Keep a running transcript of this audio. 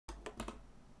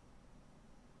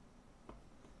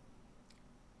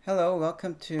Hello,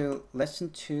 welcome to lesson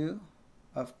 2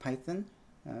 of Python.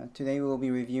 Today we will be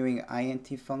reviewing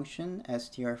int function,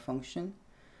 str function.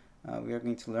 We are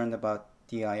going to learn about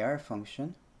dir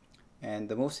function. And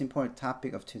the most important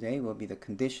topic of today will be the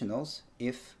conditionals,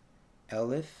 if,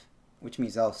 elif, which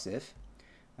means else if,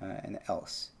 and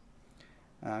else.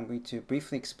 I'm going to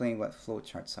briefly explain what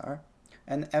flowcharts are.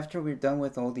 And after we're done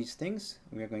with all these things,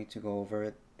 we are going to go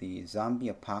over the zombie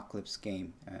apocalypse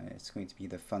game. It's going to be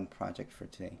the fun project for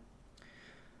today.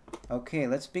 Okay,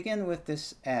 let's begin with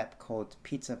this app called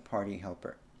Pizza Party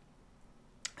Helper.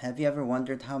 Have you ever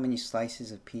wondered how many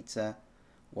slices of pizza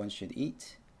one should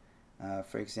eat?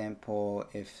 For example,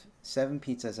 if 7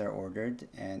 pizzas are ordered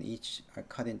and each are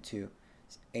cut into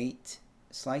 8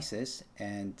 slices,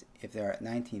 and if there are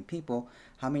 19 people,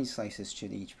 how many slices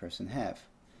should each person have?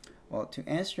 Well, to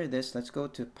answer this, let's go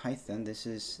to Python. This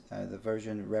is the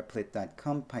version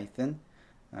repl.it Python.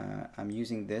 I'm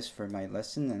using this for my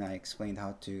lesson, and I explained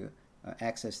how to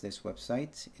access this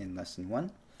website in lesson 1.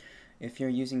 If you're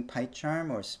using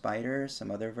PyCharm or Spider,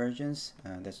 some other versions,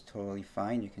 that's totally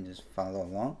fine. You can just follow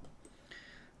along.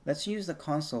 Let's use the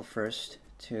console first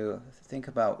to think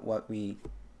about what we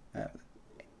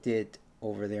did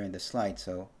over there in the slide.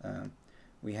 So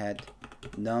we had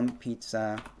num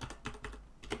pizza.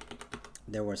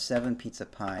 There were 7 pizza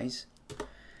pies.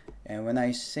 And when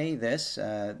I say this,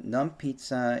 num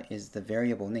pizza is the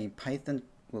variable name. Python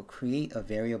will create a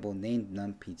variable named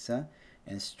num pizza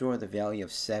and store the value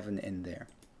of 7 in there.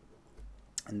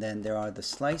 And then there are the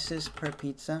slices per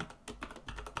pizza.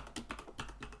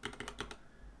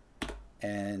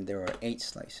 And there are 8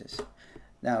 slices.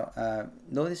 Now,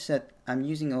 notice that I'm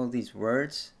using all these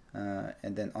words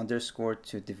and then underscore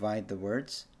to divide the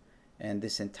words. And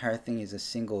this entire thing is a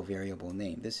single variable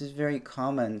name. This is very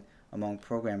common among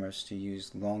programmers to use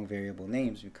long variable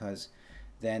names, because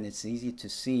then it's easy to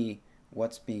see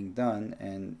what's being done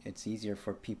and it's easier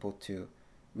for people to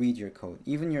read your code.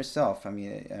 Even yourself, I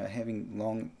mean, having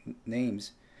long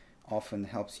names often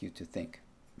helps you to think.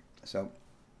 So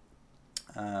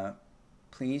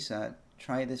please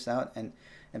try this out. And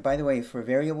by the way, for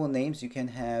variable names, you can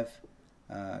have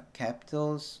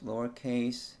capitals,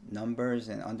 lowercase, numbers,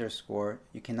 and underscore.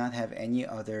 You cannot have any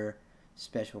other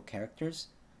special characters.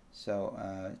 So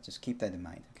just keep that in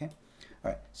mind, okay?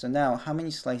 All right, so now how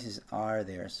many slices are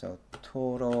there? So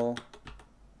total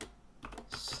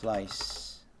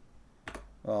slice.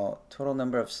 Well, total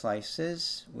number of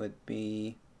slices would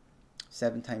be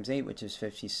 7 times 8, which is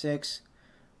 56.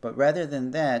 But rather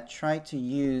than that, try to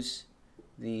use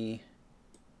the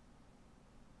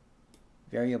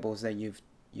variables that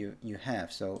you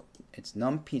have. So it's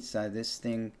num pizza, this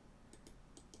thing,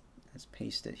 let's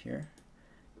paste it here,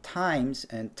 times,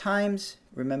 and times,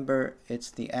 remember,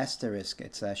 it's the asterisk,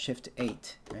 it's shift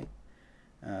 8, right?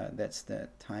 That's the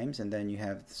times, and then you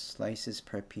have slices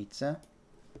per pizza.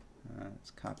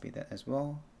 Let's copy that as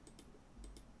well.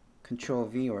 Control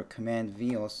V or Command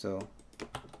V also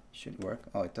should work.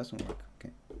 Oh, it doesn't work.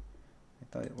 Okay, I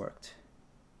thought it worked.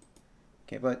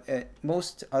 Okay, but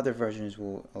most other versions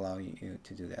will allow you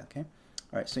to do that, okay?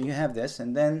 All right, so you have this,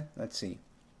 and then, let's see.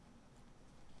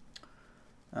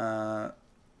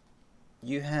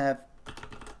 You have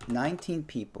 19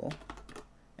 people,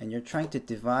 and you're trying to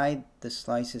divide the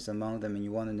slices among them, and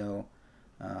you want to know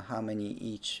how many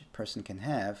each person can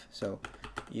have. So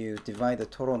you divide the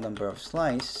total number of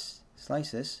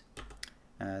slices,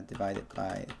 divided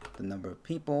by the number of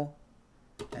people,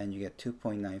 and you get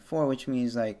 2.94, which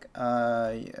means like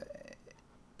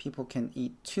people can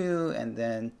eat 2, and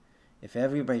then if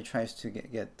everybody tries to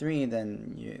get 3,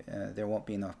 then there won't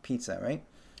be enough pizza, right?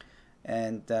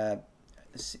 And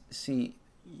see,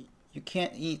 you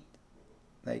can't eat,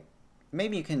 like,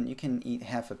 maybe you can eat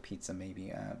half a pizza,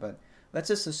 maybe, but let's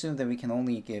just assume that we can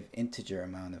only give integer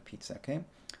amount of pizza, okay?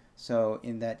 So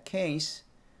in that case,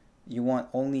 you want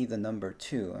only the number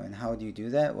 2. And how do you do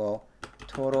that? Well,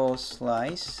 total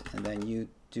slice, and then you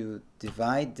do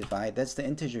divide, that's the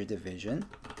integer division,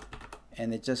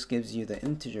 and it just gives you the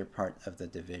integer part of the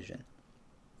division.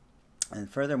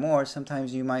 And furthermore,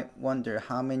 sometimes you might wonder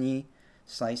how many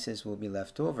slices will be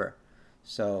left over.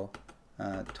 So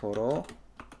total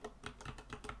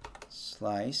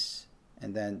slice,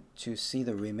 and then to see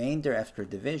the remainder after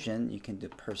division, you can do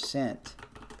percent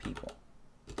people.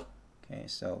 Okay,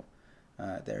 so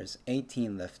there's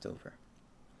 18 left over.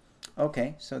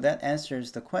 Okay, so that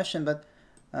answers the question, but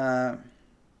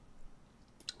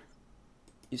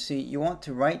you see, you want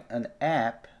to write an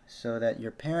app so that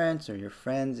your parents or your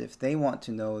friends, if they want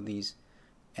to know these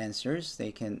answers,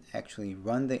 they can actually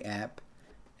run the app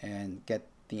and get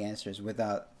the answers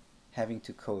without having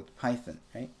to code Python,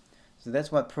 right? So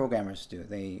that's what programmers do.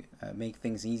 They make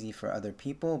things easy for other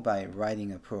people by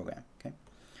writing a program. Okay.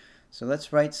 So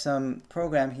let's write some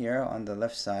program here on the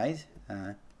left side.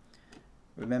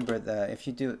 Remember that if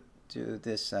you do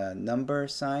this number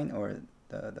sign or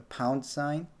the pound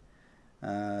sign,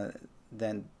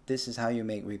 then this is how you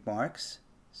make remarks.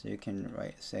 So you can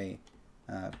say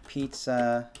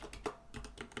pizza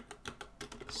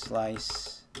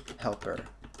slice helper.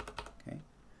 Okay.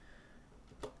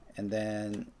 And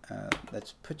then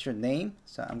let's put your name.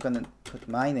 So I'm gonna put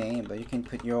my name, but you can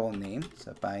put your own name.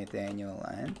 So by Daniel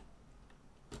An.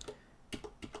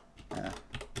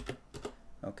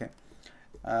 Okay.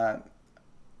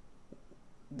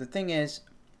 The thing is,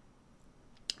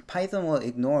 Python will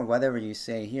ignore whatever you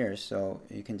say here, so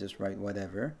you can just write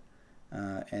whatever.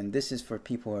 And this is for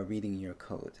people who are reading your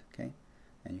code, okay?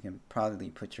 And you can probably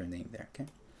put your name there, okay?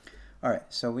 All right,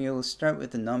 so we will start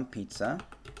with the num pizza.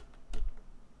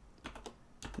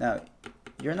 Now,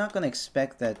 you're not going to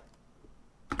expect that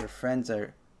your friends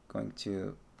are going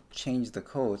to change the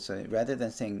code. So rather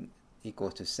than saying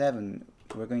equal to 7,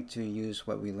 we're going to use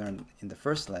what we learned in the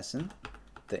first lesson,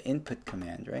 the input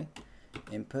command, right?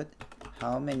 Input,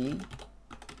 how many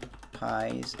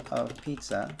pies of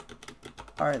pizza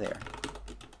are there?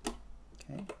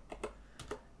 Okay.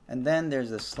 And then there's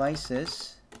the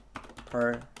slices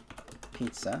per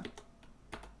pizza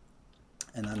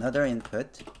and another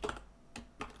input.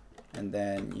 And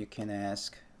then you can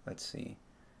ask, let's see,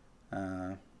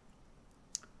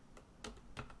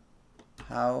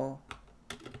 how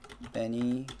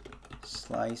many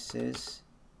slices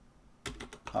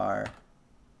are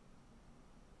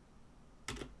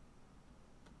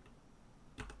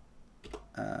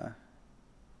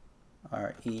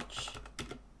each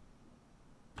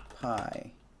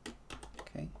pie,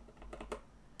 okay?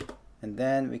 And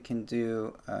then we can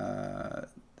do the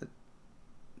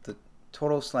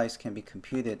total slice can be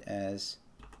computed as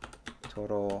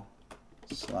total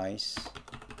slice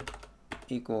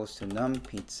equals to num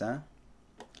pizza.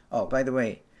 Oh, by the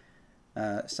way,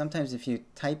 sometimes if you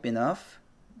type enough,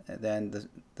 then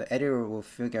the editor will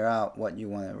figure out what you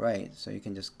want to write. So you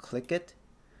can just click it,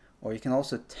 or you can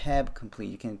also tab complete.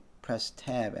 You can press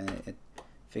tab and it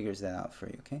figures that out for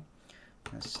you, okay?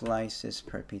 Slices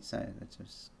per pizza, let's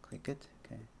just click it,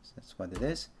 okay? So that's what it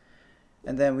is.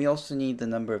 And then we also need the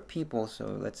number of people, so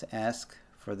let's ask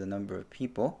for the number of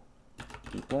people.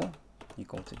 People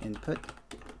equal to input,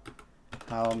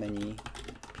 how many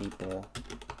people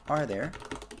are there?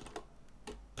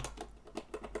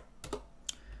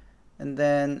 And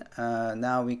then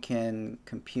now we can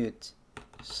compute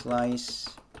slice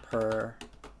per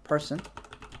person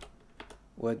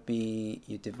would be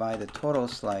you divide the total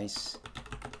slice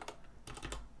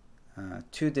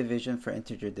 2 division for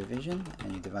integer division,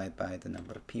 and you divide by the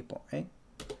number of people, right?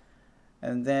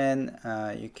 And then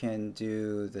you can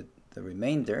do the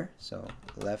remainder, so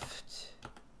left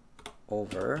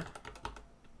over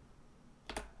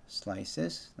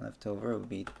slices, leftover would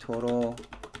be total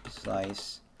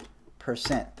slice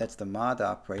percent. That's the mod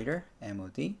operator,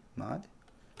 mod, mod.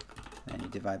 And you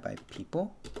divide by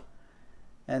people.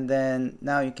 And then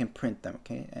now you can print them,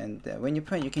 okay? And when you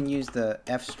print, you can use the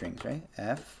F strings, right?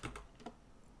 F.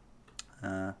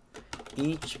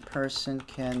 Each person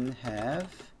can have,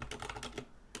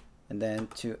 and then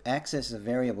to access a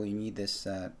variable, you need this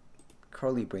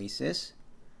curly braces.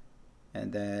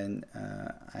 And then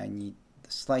I need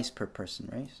the slice per person,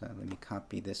 right? So let me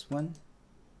copy this one.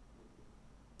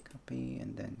 Copy,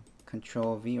 and then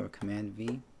Control V or Command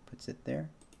V puts it there.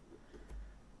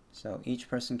 So each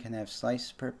person can have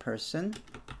slice per person,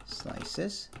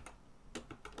 slices.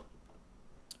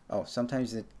 Oh,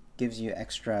 sometimes it gives you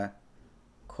extra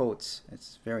quotes.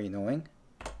 It's very annoying.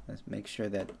 Let's make sure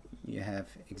that you have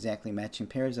exactly matching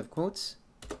pairs of quotes.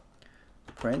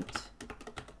 Print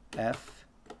F,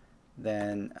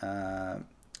 then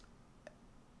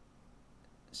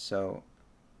so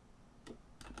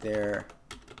there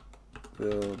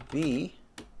will be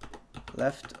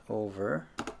leftover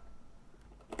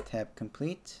tab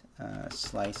complete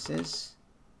slices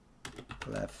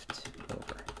left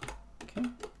over. Okay.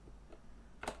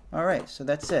 All right, so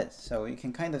that's it. So you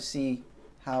can kind of see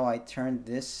how I turned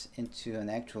this into an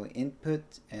actual input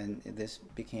and this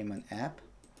became an app.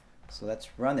 So let's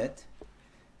run it.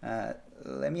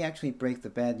 Let me actually break the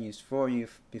bad news for you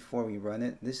before we run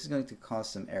it. This is going to cause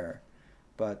some error,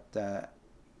 but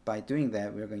by doing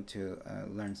that, we're going to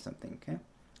learn something, okay?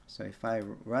 So if I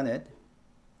run it,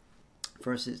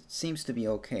 first it seems to be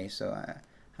okay. So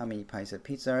how many pies of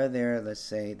pizza are there? Let's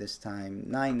say this time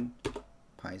 9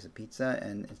 pies of pizza,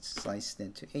 and it's sliced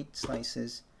into 8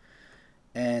 slices.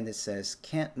 and it says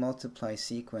can't multiply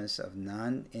sequence of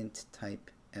non-int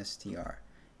type str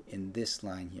in this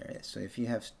line here. So if you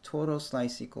have total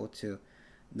slice equal to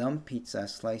num pizza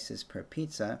slices per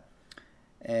pizza,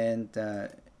 and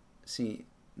see,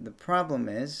 the problem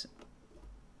is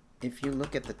if you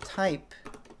look at the type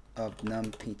of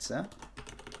num pizza,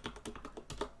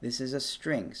 this is a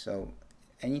string. So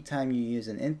anytime you use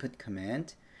an input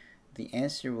command, the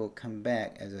answer will come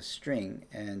back as a string.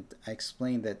 And I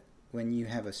explained that when you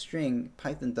have a string,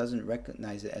 Python doesn't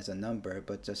recognize it as a number,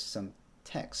 but just some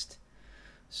text.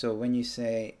 So when you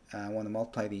say, I want to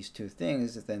multiply these two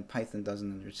things, then Python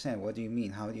doesn't understand. What do you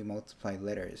mean? How do you multiply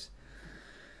letters?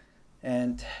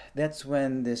 And that's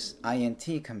when this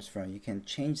int comes from. You can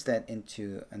change that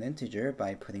into an integer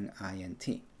by putting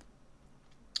int.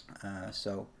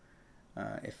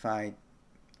 If I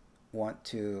want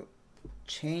to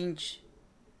change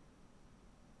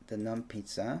the num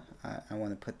pizza, I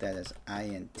want to put that as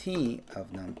int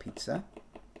of num pizza,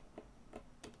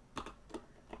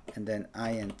 and then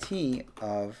int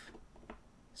of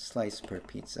slice per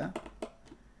pizza.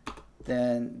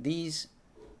 Then these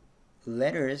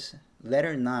letters,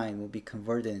 letter 9 will be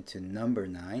converted into number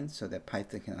 9 so that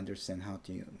Python can understand how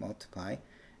to multiply,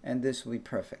 and this will be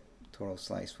perfect. Total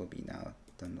slice will be now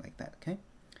done like that, okay?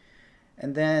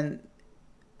 And then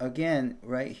again,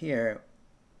 right here,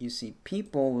 you see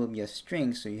people will be a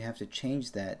string, so you have to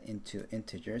change that into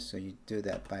integer. So you do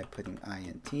that by putting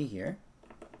int here.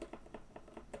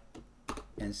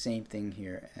 And same thing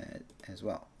here as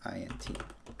well, int.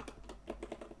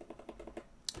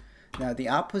 Now the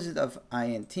opposite of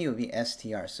int will be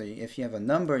str. So if you have a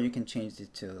number, you can change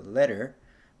it to a letter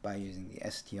by using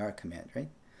the str command, right?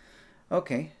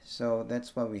 Okay, so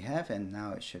that's what we have, and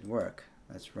now it should work.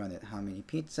 Let's run it. How many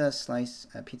pizza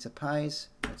pies?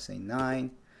 Let's say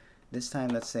 9. This time,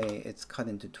 let's say it's cut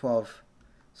into 12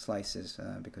 slices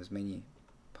because many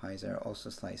pies are also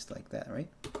sliced like that, right?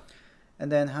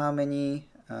 And then how many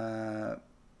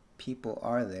people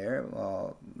are there?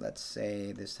 Well, let's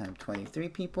say this time 23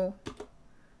 people.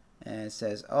 And it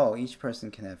says, oh, each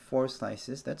person can have 4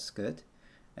 slices. That's good.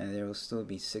 And there will still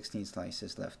be 16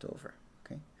 slices left over.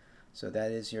 Okay, so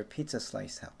that is your pizza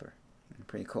slice helper.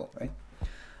 Pretty cool, right?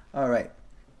 All right.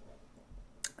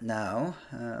 Now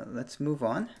let's move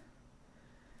on.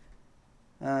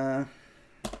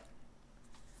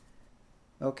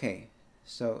 Okay,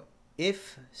 so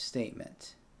if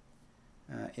statement.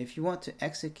 If you want to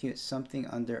execute something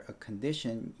under a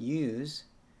condition, use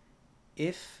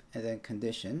if and then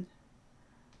condition,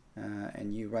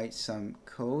 and you write some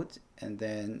code, and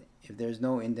then if there's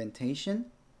no indentation,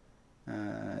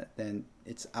 then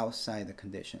it's outside the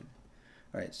condition.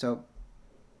 All right, so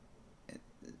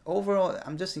overall,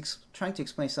 I'm just trying to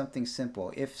explain something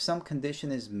simple. If some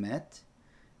condition is met,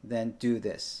 then do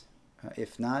this.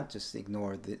 If not, just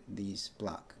ignore these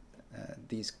block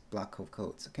of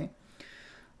codes, okay?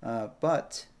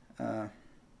 But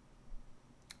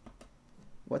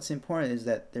what's important is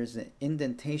that there's an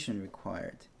indentation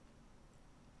required.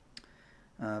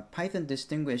 Python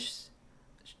distinguishes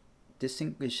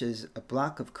a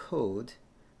block of code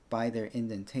by their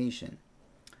indentation.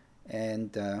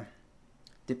 And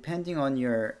depending on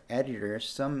your editor,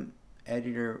 some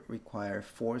editor require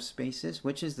 4 spaces,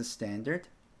 which is the standard.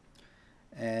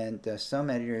 And some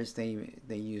editors, they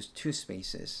use 2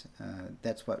 spaces.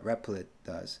 That's what repl.it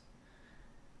does.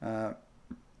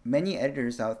 Many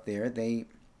editors out there, they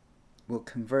will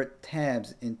convert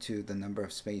tabs into the number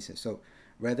of spaces. So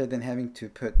rather than having to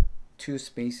put 2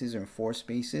 spaces or 4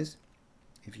 spaces,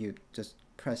 if you just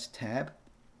press tab,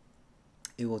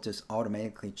 it will just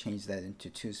automatically change that into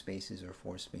 2 spaces or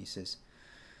 4 spaces,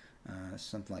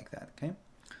 something like that, okay?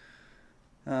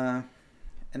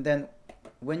 And then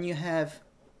when you have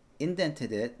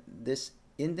indented it, this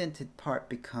indented part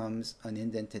becomes an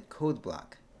indented code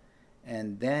block,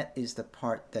 and that is the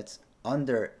part that's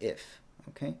under if,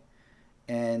 okay?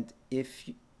 And if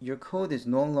your code is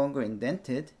no longer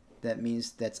indented, that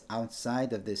means that's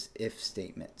outside of this if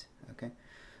statement, okay?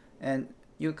 And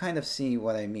you'll kind of see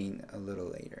what I mean a little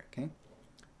later, okay?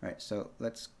 All right, so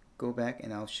let's go back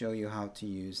and I'll show you how to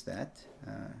use that.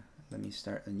 Let me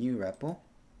start a new REPL.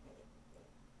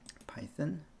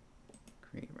 Python,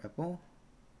 create REPL.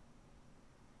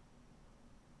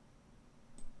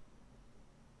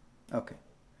 Okay,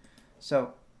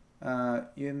 so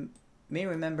you may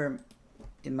remember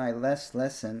in my last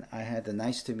lesson I had the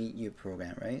nice to meet you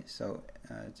program, right? So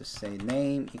just say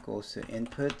name equals to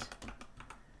input.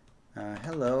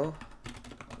 Hello,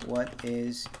 what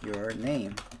is your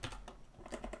name?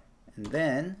 And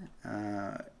then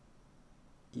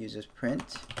you just print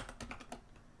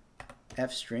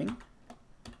f string,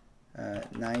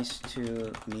 nice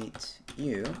to meet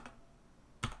you,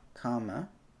 comma,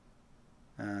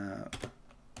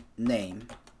 name,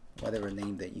 whatever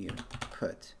name that you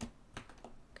put.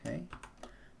 Okay,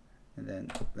 and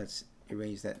then let's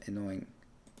erase that annoying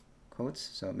quotes.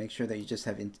 So make sure that you just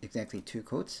have exactly 2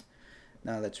 quotes.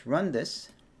 Now let's run this.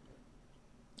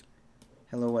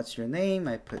 Hello, what's your name?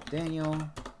 I put Daniel.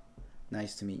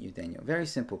 Nice to meet you, Daniel. Very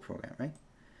simple program, right?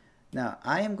 Now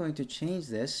I am going to change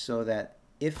this so that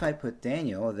if I put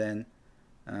Daniel, then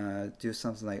do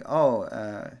something like, oh,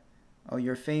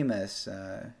 you're famous.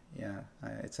 Yeah,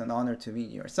 it's an honor to meet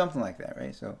you, or something like that,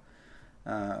 right? So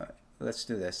let's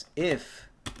do this. If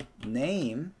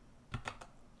name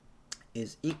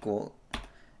is equal,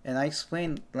 and I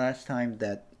explained last time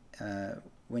that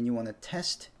when you want to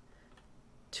test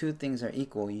 2 things are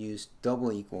equal, you use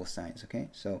double equal signs, okay?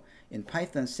 So in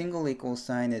Python, single equal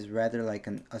sign is rather like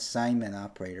an assignment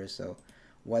operator. So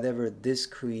whatever this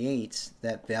creates,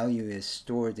 that value is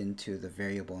stored into the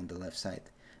variable on the left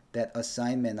side. That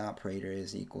assignment operator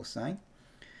is equal sign.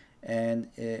 And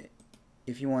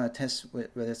if you want to test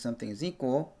whether something is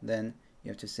equal, then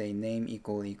you have to say name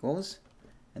equals,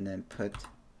 and then put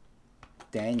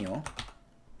Daniel.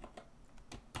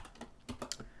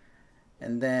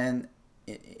 And then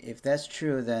if that's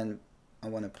true, then I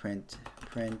want to print,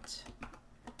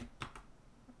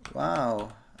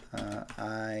 wow,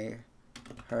 I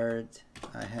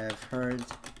have heard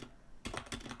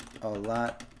a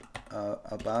lot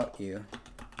about you.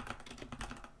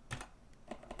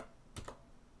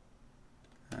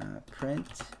 Print,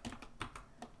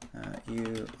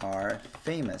 you are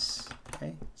famous,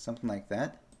 okay, something like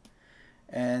that.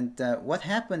 And what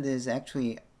happened is,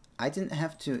 actually I didn't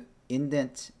have to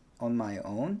indent on my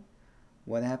own.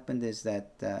 What happened is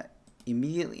that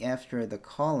immediately after the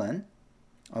colon,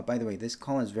 oh, by the way, this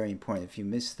colon is very important. If you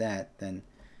miss that, then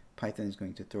Python is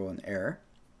going to throw an error.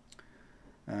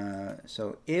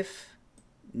 So if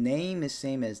name is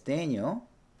same as Daniel,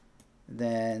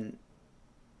 then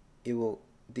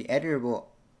the editor will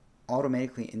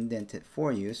automatically indent it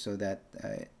for you, so that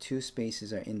 2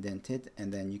 spaces are indented,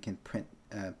 and then you can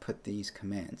put these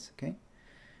commands, okay?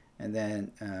 And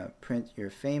then print you're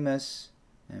famous,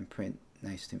 and print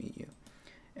nice to meet you.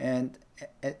 And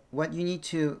what you need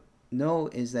to know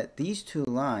is that these 2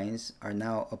 lines are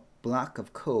now a block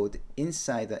of code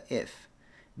inside the if.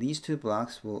 These 2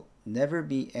 blocks will never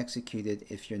be executed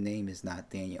if your name is not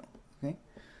Daniel, okay?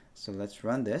 So let's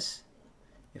run this.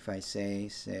 If I say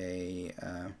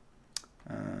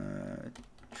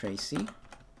Tracy,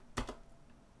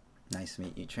 nice to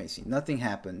meet you, Tracy, nothing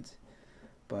happened.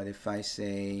 But if I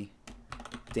say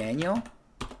Daniel,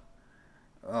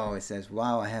 oh, it says,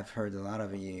 wow, I have heard a lot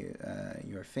of you.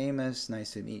 You're famous.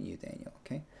 Nice to meet you, Daniel.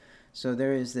 Okay, so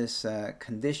there is this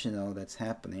conditional that's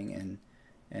happening,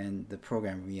 and the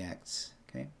program reacts.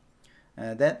 Okay,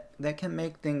 that can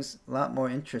make things a lot more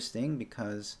interesting,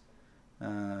 because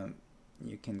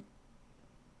you can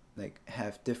like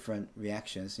have different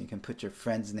reactions. You can put your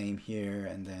friend's name here,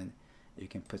 and then you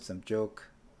can put some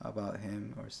joke about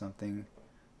him or something.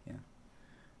 Yeah.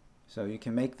 So you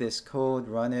can make this code,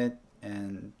 run it,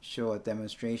 and show a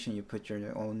demonstration. You put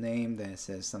your own name, then it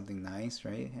says something nice,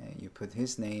 right? And you put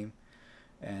his name,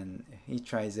 and he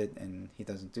tries it, and he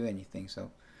doesn't do anything. So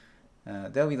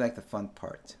that'll be like the fun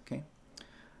part, okay?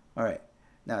 All right.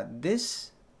 Now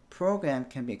this program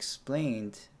can be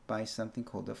explained by something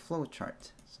called the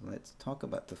flowchart. So let's talk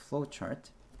about the flowchart.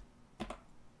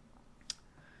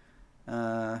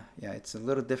 Yeah, it's a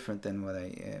little different than what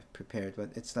I prepared, but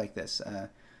it's like this.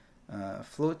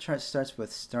 Flowchart starts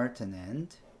with start and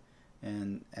end,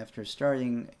 and after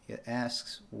starting, it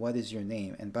asks, what is your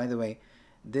name? And by the way,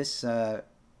 this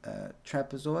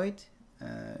trapezoid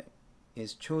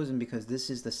is chosen because this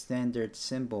is the standard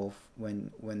symbol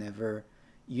whenever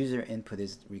user input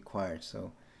is required.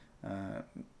 So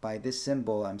by this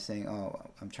symbol, I'm saying, oh,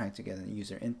 I'm trying to get a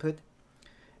user input.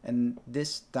 And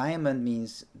this diamond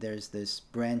means there's this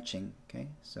branching, okay?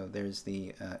 So there's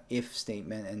the if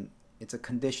statement, and it's a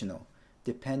conditional.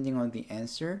 Depending on the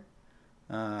answer,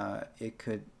 it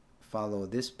could follow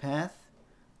this path,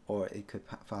 or it could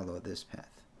follow this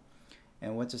path.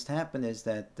 And what just happened is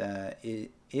that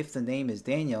if the name is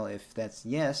Daniel, if that's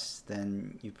yes,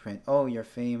 then you print, oh, you're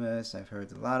famous, I've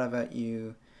heard a lot about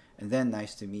you, and then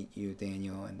nice to meet you,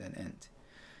 Daniel, and then end.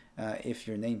 If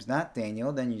your name's not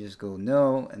Daniel, then you just go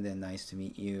no, and then nice to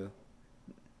meet you.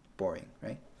 Boring,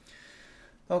 right?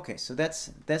 Okay, so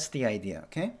that's the idea,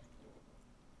 okay?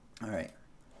 All right.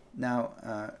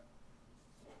 Now,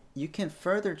 you can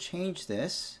further change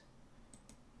this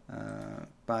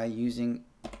by using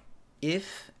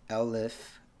if,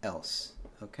 elif, else,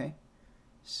 okay?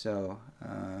 So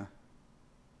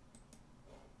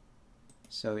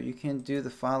so you can do the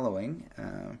following.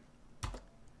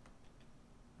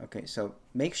 Okay, so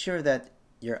make sure that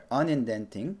you're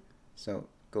unindenting. So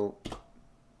go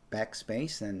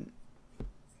backspace and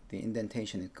the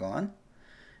indentation is gone.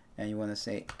 And you want to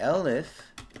say elif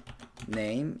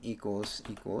name equals.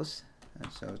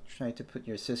 So try to put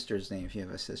your sister's name if you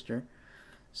have a sister.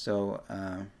 So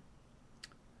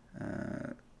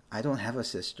I don't have a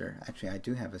sister. Actually, I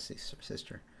do have a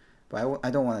sister, but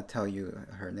I don't want to tell you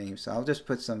her name. So I'll just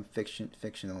put some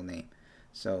fictional name.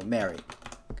 So Mary.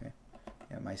 Okay.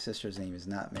 Yeah, my sister's name is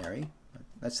not Mary. But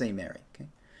let's say Mary. Okay.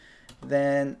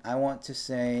 Then I want to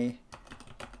say,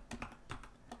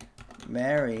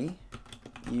 Mary,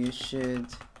 you should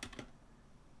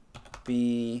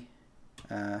be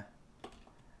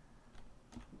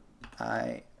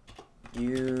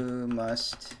you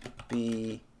must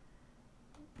be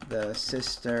the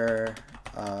sister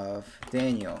of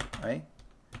Daniel, right?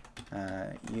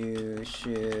 You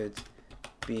should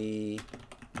be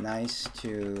nice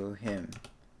to him.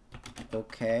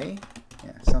 Okay?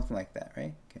 Yeah, something like that,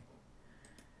 right? Okay.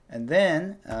 And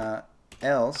then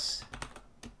else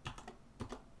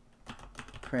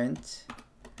print,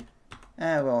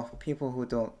 well, people who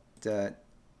don't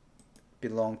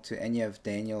belong to any of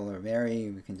Daniel or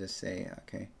Mary, we can just say,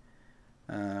 okay,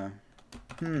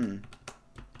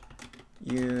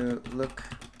 you look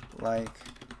like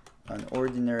an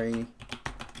ordinary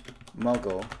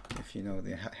muggle, if you know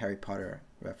the Harry Potter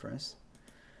reference.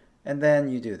 And then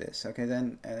you do this. Okay,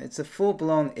 then it's a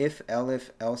full-blown if, elif,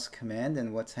 else command,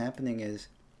 and what's happening is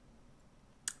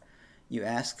you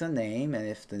ask the name, and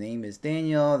if the name is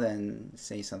Daniel, then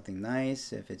say something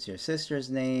nice. If it's your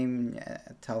sister's name,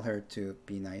 tell her to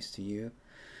be nice to you.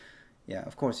 Yeah,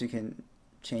 of course you can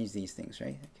change these things,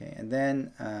 right? Okay, and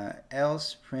then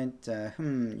else print,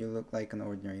 you look like an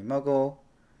ordinary muggle,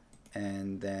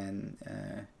 and then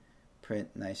print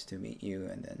nice to meet you,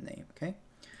 and then name. Okay.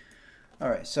 All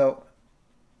right, so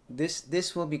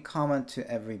this will be common to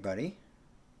everybody,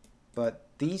 but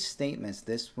these statements,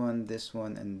 this one,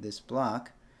 and this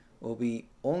block, will be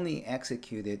only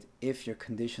executed if your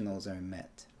conditionals are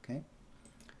met. Okay,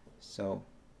 so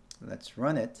let's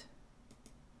run it.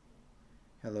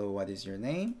 Hello, what is your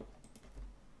name?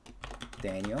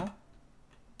 Daniel.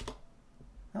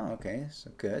 Oh, okay,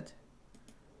 so good.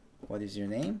 What is your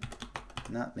name?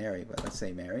 Not Mary, but let's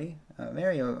say Mary.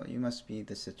 Mary, you must be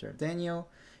the sister of Daniel.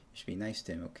 You should be nice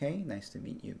to him, okay? Nice to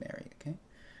meet you, Mary, okay?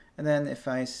 And then if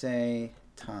I say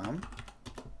Tom,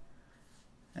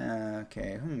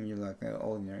 okay, you look like an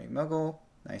ordinary muggle.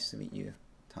 Nice to meet you,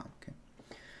 Tom, okay?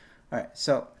 All right,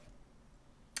 so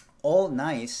all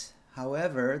nice.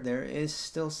 However, there is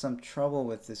still some trouble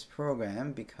with this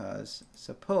program because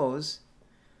suppose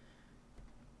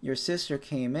your sister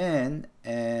came in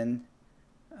and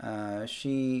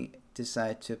she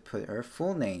decided to put her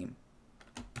full name,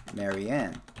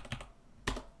 Marianne,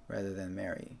 rather than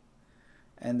Mary.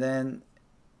 And then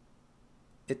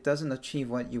it doesn't achieve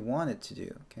what you want it to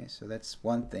do. Okay, so that's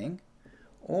one thing.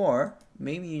 Or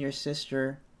maybe your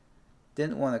sister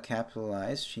didn't want to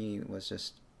capitalize. She was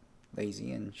just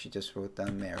lazy and she just wrote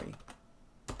down Mary.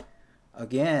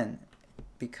 Again,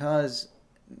 because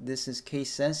this is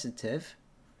case sensitive,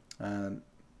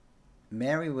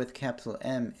 Mary with capital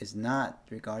M is not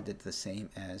regarded the same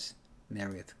as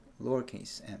Mary with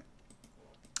lowercase m.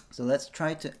 So let's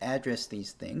try to address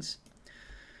these things.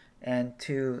 And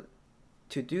to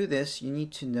do this, you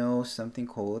need to know something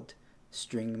called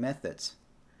string methods.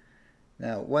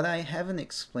 Now, what I haven't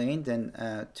explained, and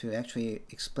to actually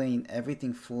explain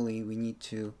everything fully, we need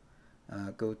to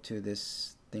go to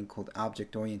this thing called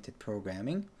object-oriented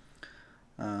programming.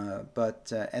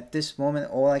 But at this moment,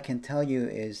 all I can tell you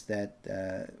is that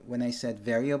when I said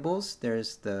variables,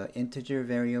 there's the integer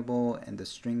variable and the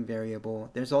string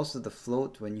variable. There's also the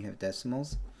float when you have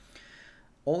decimals.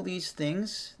 All these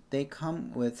things, they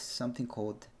come with something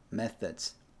called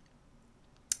methods.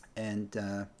 And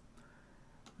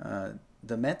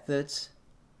the methods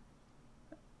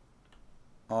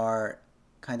are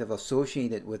kind of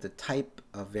associated with the type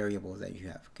of variable that you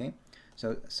have, okay?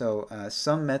 So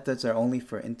some methods are only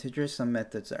for integers, some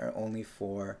methods are only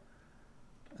for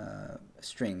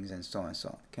strings, and so on and so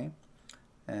on, okay?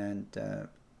 And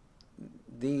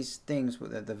these things,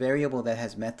 the variable that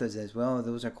has methods as well,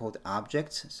 those are called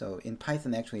objects. So in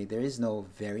Python, actually, there is no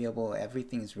variable.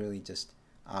 Everything is really just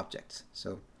objects.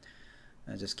 So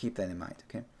just keep that in mind,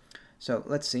 okay? So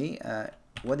let's see,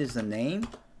 what is the name?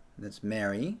 That's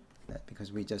Mary,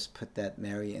 because we just put that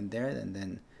Mary in there, and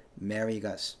then Mary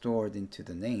got stored into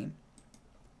the name.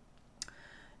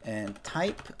 And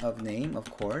type of name, of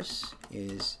course,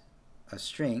 is a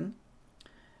string.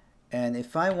 And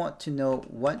if I want to know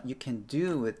what you can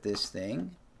do with this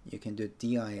thing, you can do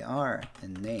dir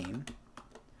and name.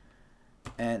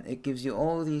 And it gives you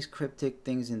all these cryptic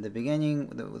things in the beginning.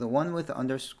 The one with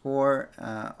underscore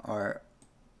are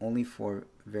only for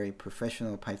very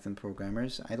professional Python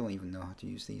programmers. I don't even know how to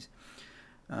use these.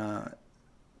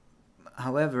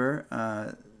 However,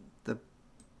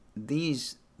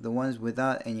 the ones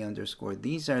without any underscore,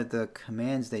 these are the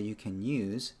commands that you can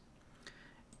use,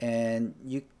 and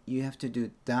you have to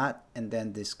do dot and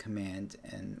then this command,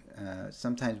 and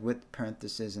sometimes with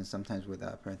parentheses and sometimes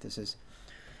without parentheses.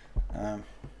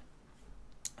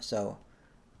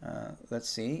 Let's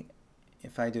see,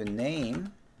 if I do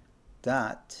name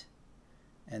dot,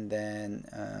 and then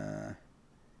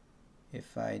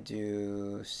if I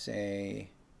do, say,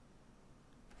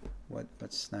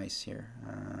 what's nice here,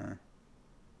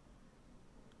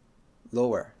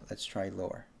 lower, let's try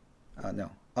lower,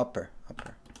 no, upper,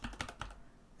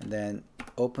 and then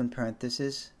open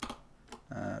parentheses.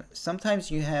 Sometimes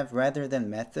you have rather than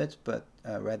methods, but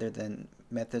rather than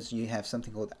methods you have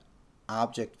something called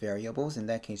object variables. In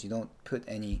that case you don't put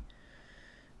any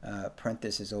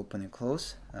parentheses open and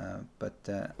close, but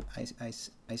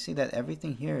I see that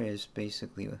everything here is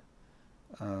basically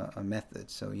a method,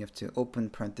 so you have to open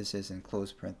parentheses and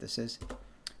close parentheses.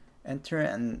 Enter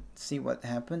and see what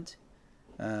happened.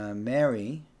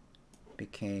 Mary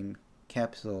became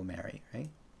capital Mary, right?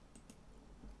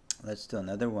 Let's do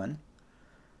another one.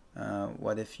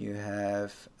 What if you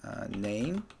have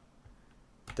name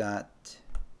dot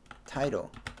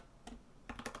title?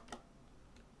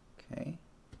 Okay.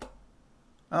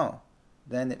 Oh,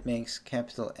 then it makes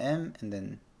capital M and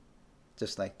then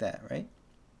just like that, right?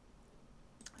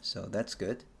 So that's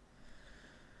good.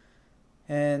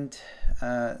 And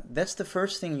that's the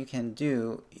first thing you can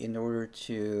do in order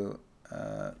to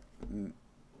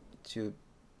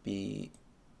be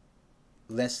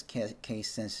less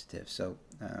case sensitive. So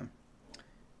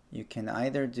you can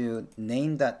either do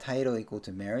name.title equal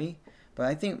to Mary, but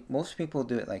I think most people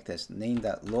do it like this: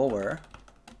 name.lower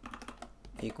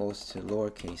equals to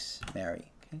lowercase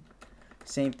Mary. Okay.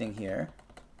 Same thing here.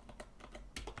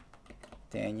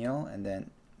 Daniel, and then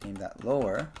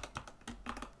name.lower,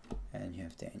 and you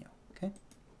have Daniel. Okay.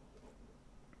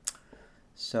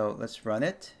 So let's run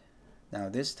it. Now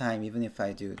this time, even if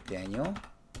I do Daniel,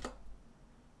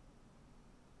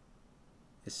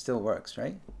 it still works,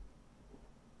 right?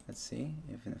 Let's see,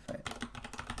 even if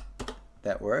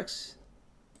that works.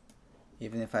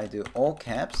 Even if I do all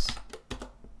caps,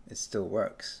 it still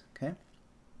works, okay?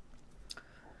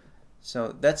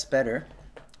 So that's better.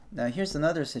 Now here's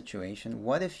another situation.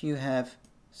 What if you have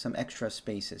some extra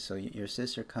spaces? So your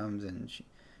sister comes and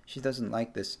she doesn't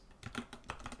like this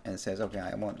and says, okay,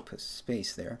 I want to put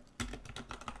space there.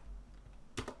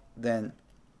 Then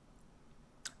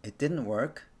it didn't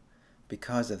work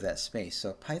because of that space.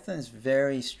 So Python is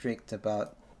very strict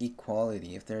about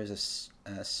equality. If there's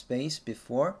a space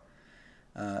before,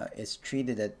 it's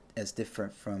treated as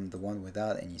different from the one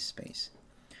without any space.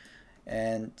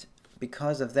 And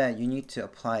because of that, you need to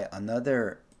apply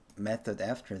another method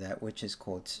after that, which is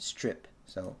called strip.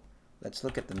 So let's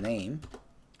look at the name.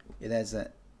 It has an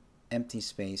empty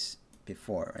space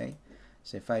before, right?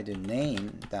 So if I do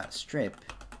name.strip,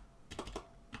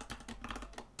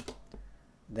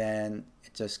 then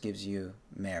it just gives you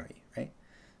Mary, right?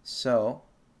 So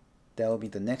that will be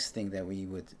the next thing that we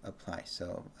would apply.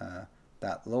 So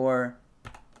dot lower,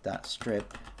 dot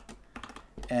strip.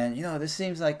 And you know, this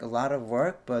seems like a lot of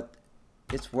work, but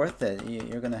it's worth it.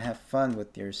 You're gonna have fun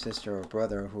with your sister or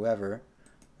brother or whoever,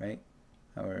 right?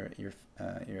 Or your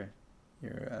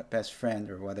best friend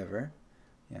or whatever.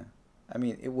 Yeah. I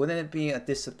mean, wouldn't it be a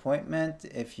disappointment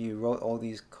if you wrote all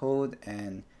these code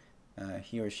and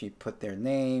he or she put their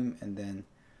name and then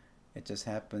it just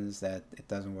happens that it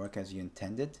doesn't work as you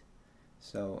intended?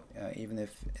 So even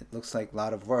if it looks like a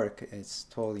lot of work, it's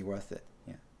totally worth it.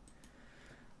 Yeah.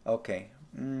 Okay.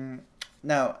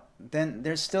 Now, then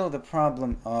there's still the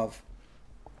problem of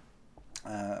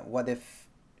what if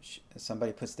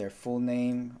somebody puts their full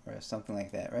name or something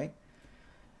like that, right?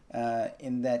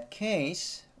 In that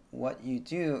case, what you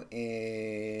do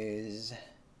is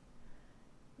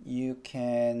you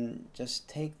can just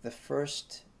take the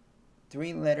first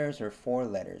 3 letters or 4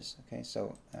 letters. Okay,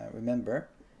 so remember,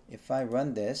 if I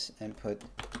run this and put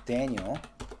Daniel,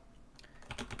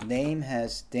 name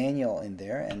has Daniel in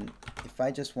there, and if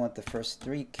I just want the first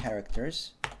 3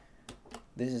 characters,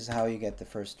 this is how you get the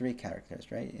first 3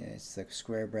 characters, right? It's the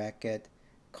square bracket,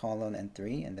 colon, and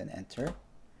 3, and then enter.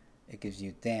 It gives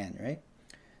you Dan, right?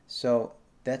 So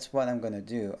that's what I'm going to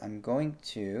do. I'm going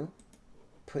to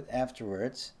put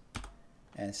afterwards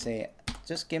and say,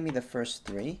 just give me the first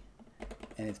 3.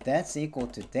 And if that's equal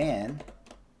to Dan,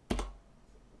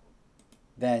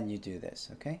 then you do this,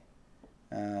 okay?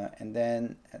 And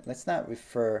then let's not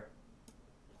refer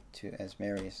to as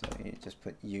Mary, so you just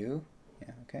put you,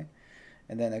 yeah, okay?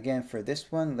 And then again, for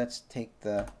this one, let's take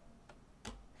the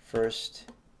first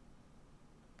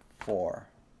 4,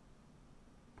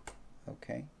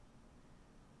 okay?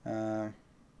 Okay,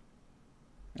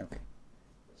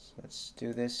 so let's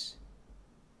do this.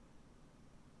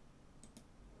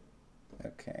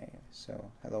 Okay,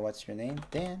 so hello, what's your name?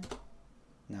 Dan.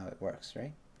 Now it works,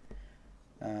 right?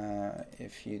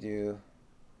 If you do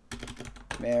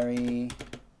Mary,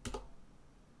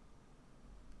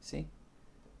 see,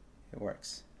 it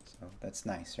works. So that's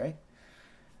nice, right?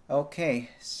 Okay,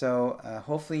 so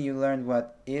hopefully you learned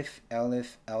what if,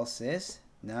 elif, else is.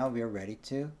 Now we're ready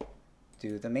to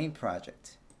do the main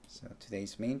project. So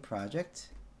today's main project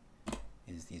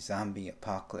is the zombie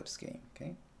apocalypse game,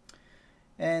 okay?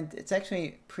 And it's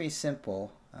actually pretty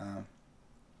simple.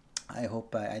 I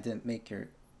hope I didn't make your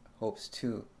hopes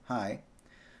too high.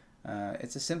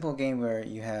 It's a simple game where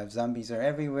you have zombies are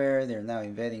everywhere. They're now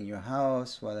invading your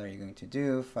house. What are you going to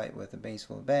do? Fight with a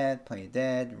baseball bat, play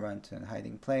dead, run to a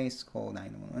hiding place, call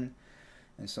 911,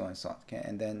 and so on and so on. Okay,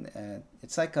 and then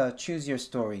it's like a choose your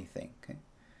story thing. Okay,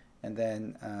 and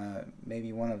then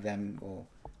maybe one of them will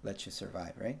let you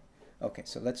survive, right? Okay,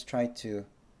 so let's try to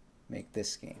make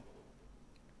this game.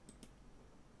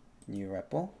 New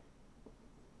REPL,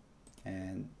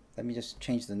 and let me just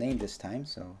change the name this time.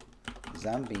 So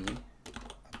zombie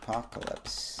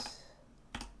apocalypse.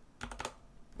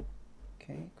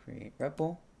 Okay, create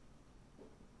REPL.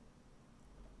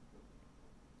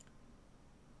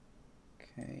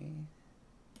 Okay,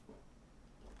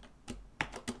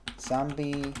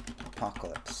 zombie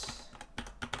apocalypse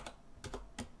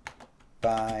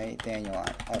by Daniel.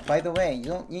 By the way, you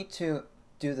don't need to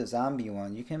do the zombie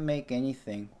one. You can make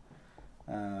anything.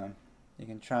 You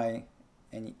can try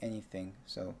anything.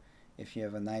 So if you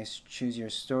have a nice choose your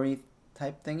story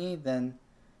type thingy, then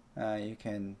you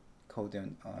can code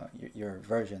in your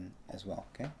version as well.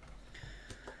 Okay.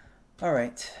 All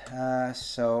right.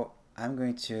 So I'm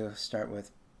going to start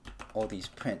with all these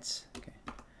prints. Okay.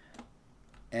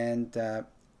 And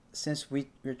since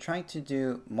we're trying to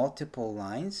do multiple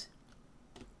lines,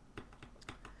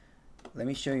 let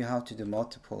me show you how to do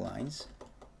multiple lines.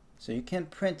 So you can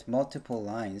print multiple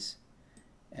lines,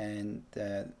 and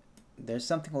there's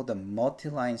something called a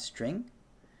multi-line string,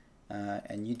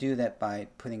 and you do that by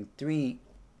putting 3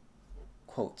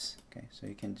 quotes. Okay, so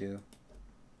you can do,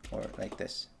 or like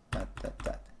this, dot, dot,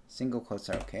 dot. Single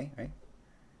quotes are okay, right?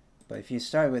 But if you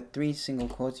start with 3 single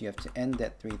quotes, you have to end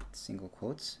at 3 single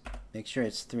quotes. Make sure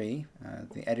it's 3.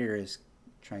 The editor is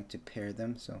trying to pair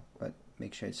them, so but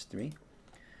make sure it's 3.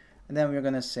 And then we're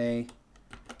gonna say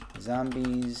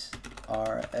zombies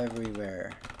are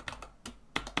everywhere.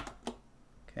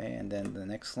 Okay, and then the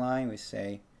next line we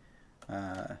say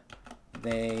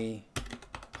they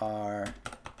are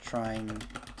trying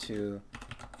to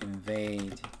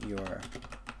invade your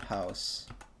house.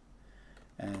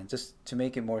 And just to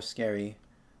make it more scary,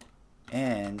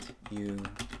 and you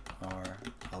are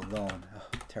alone. Oh,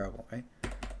 terrible, right?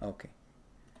 Okay.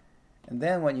 And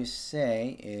then what you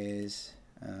say is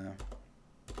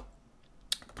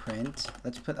print.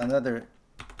 Let's put another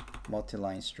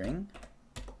multi-line string.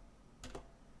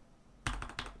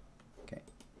 Okay,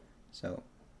 so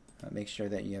make sure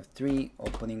that you have 3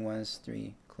 opening ones,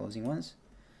 3 closing ones.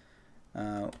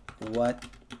 What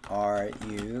are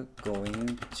you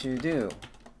going to do?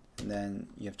 And then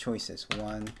you have choices.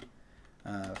 1,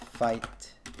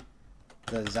 fight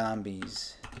the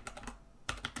zombies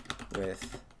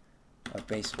with a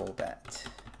baseball bat.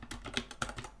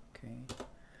 Okay.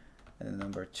 And then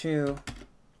number 2,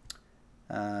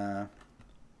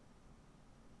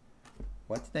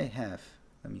 what did I have?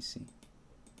 Let me see.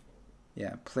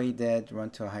 Yeah, play dead,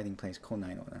 run to a hiding place, call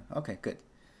 911. Okay, good.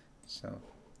 So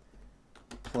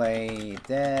play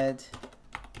dead,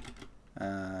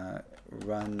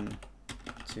 run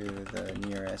to the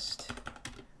nearest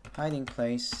hiding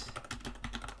place,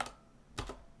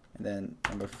 and then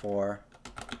number 4,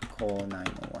 call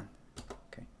 911.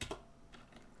 Okay.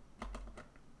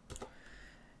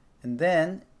 And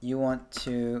then you want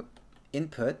to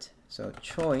input, so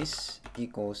choice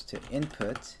equals to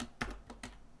input.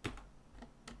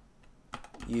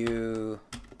 You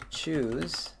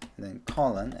choose, and then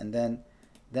colon, and then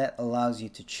that allows you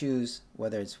to choose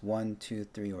whether it's 1, 2,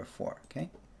 3, or 4. Okay,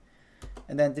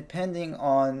 and then depending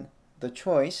on the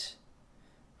choice,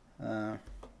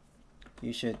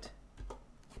 you should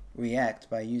react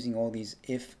by using all these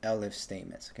if-elif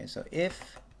statements. Okay, so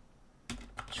if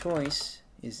choice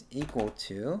is equal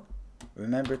to,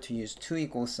 remember to use two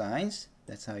equal signs.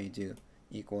 That's how you do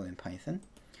equal in Python.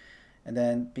 And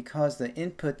then because the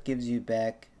input gives you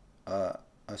back a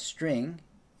string,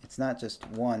 it's not just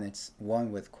one, it's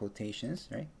one with quotations,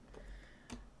 right?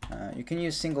 You can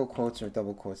use single quotes or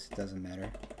double quotes, it doesn't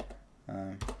matter.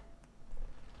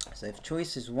 So if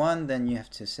choice is 1, then you have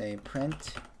to say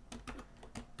print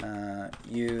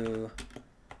you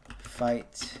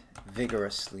fight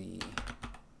vigorously.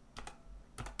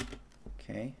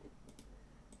 Okay.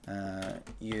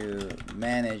 You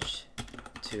manage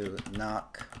to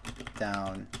knock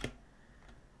down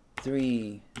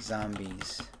 3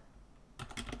 zombies,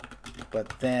 but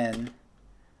then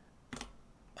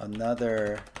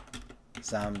another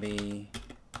zombie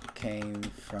came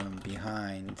from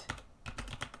behind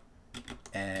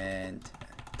and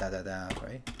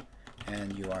right?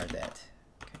 And you are dead.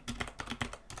 Okay.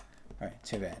 Alright,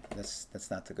 too bad. That's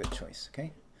not the good choice,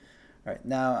 okay? Alright,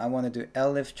 now I want to do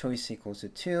elif choice equals to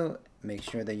 2. Make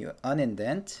sure that you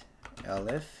unindent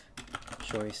elif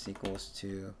choice equals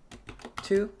to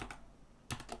 2.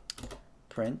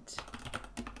 Print.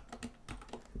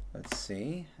 Let's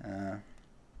see.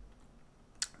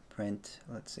 Print.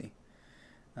 Let's see.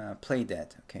 Play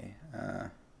dead. Okay.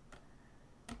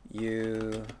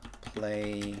 You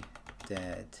play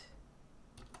dead.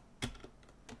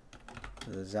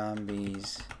 The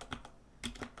zombies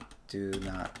do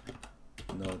not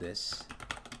notice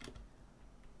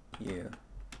you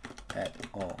at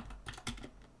all.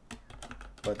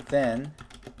 But then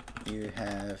you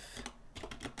have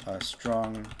a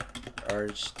strong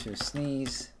urge to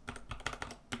sneeze,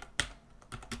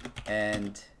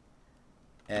 and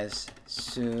as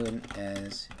soon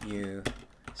as you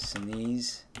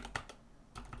sneeze,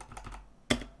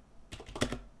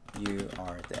 you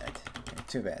are dead. Okay,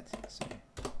 too bad. So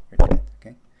you're dead.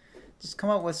 Okay, just come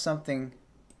up with something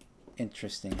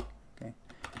interesting. Okay,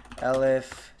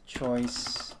 elif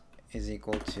choice is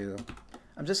equal to.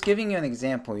 I'm just giving you an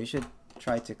example. You should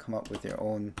try to come up with your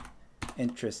own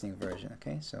interesting version.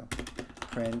 Okay, so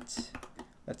print.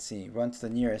 Let's see. Run to the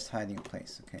nearest hiding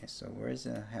place. Okay, so where is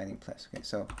the hiding place? Okay,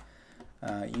 so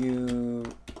you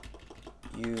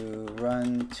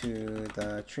run to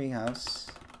the treehouse.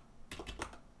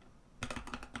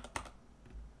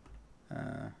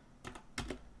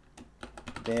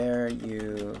 There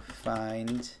you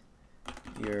find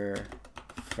your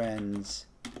friends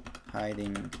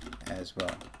hiding as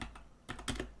well.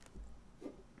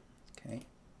 Okay.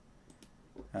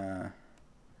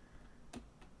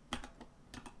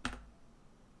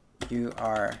 You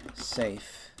are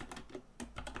safe.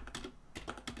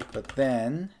 But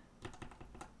then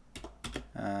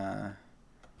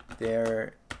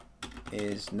there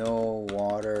is no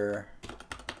water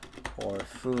or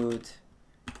food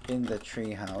in the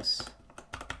treehouse,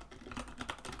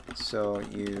 so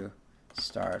you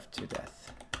starve to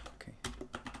death. Okay.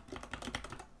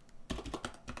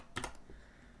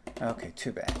 Okay,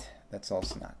 too bad. That's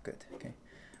also not good. Okay.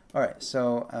 All right.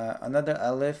 So another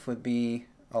elif would be.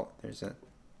 Oh, there's a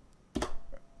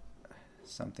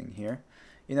something here.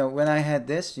 You know, when I had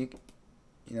this, you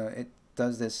know, it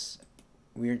does this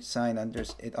weird sign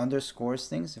it underscores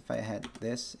things. If I had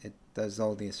this, it does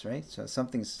all this, right? So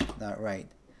something's not right.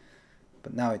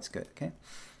 But now it's good, okay?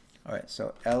 All right,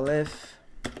 so elif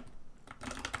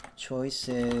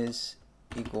choices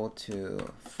equal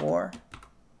to 4.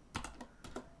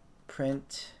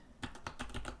 Print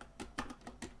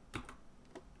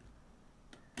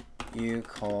you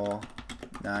call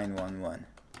 911.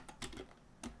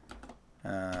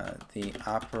 The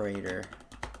operator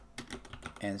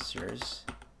answers,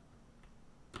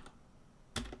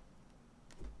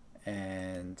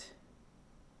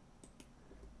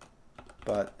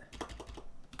 but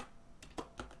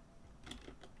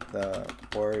the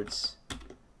words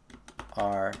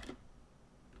are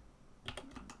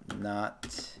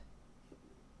not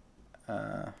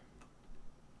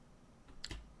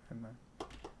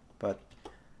but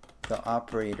the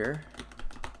operator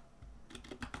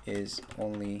is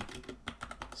only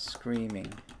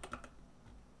screaming.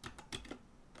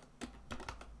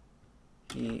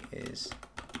 He is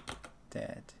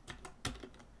dead.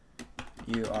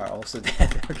 You are also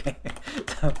dead. Okay,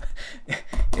 so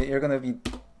you're gonna be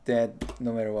dead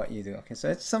no matter what you do. Okay, so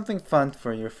it's something fun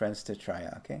for your friends to try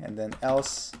out. Okay, and then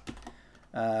else,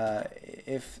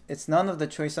 if it's none of the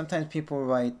choice, sometimes people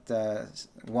write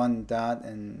 1 dot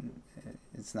and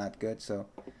it's not good. So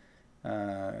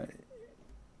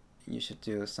you should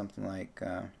do something like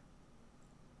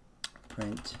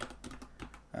print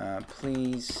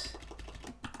please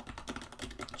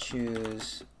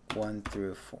choose 1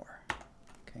 through 4.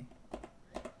 Okay,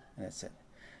 and that's it.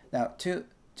 Now to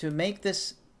make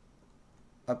this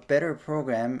a better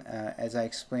program, as I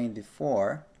explained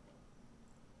before,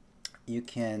 you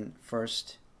can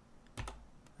first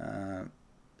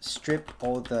strip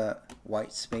all the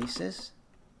white spaces,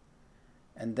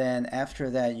 and then after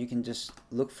that you can just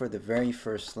look for the very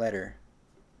first letter.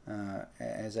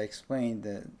 As I explained,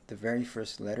 the very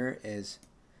first letter is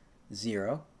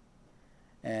 0,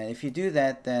 and if you do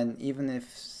that, then even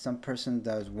if some person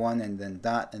does 1 and then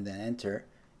dot and then enter,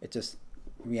 it just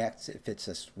reacts if it's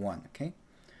just 1. Okay,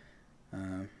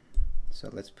 so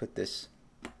let's put this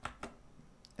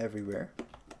everywhere.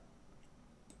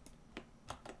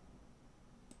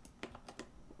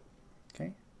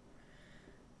 Okay,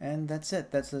 and that's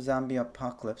it. That's the zombie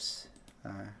apocalypse.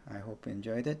 I hope you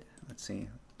enjoyed it. Let's see,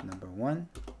 number 1.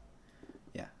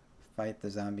 Yeah, fight the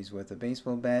zombies with a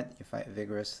baseball bat. You fight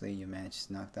vigorously. You manage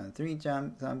to knock down 3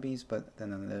 zombies, but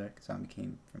then another zombie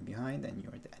came from behind and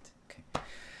you're dead. Okay.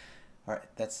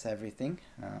 Alright, that's everything.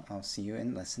 I'll see you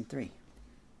in lesson 3.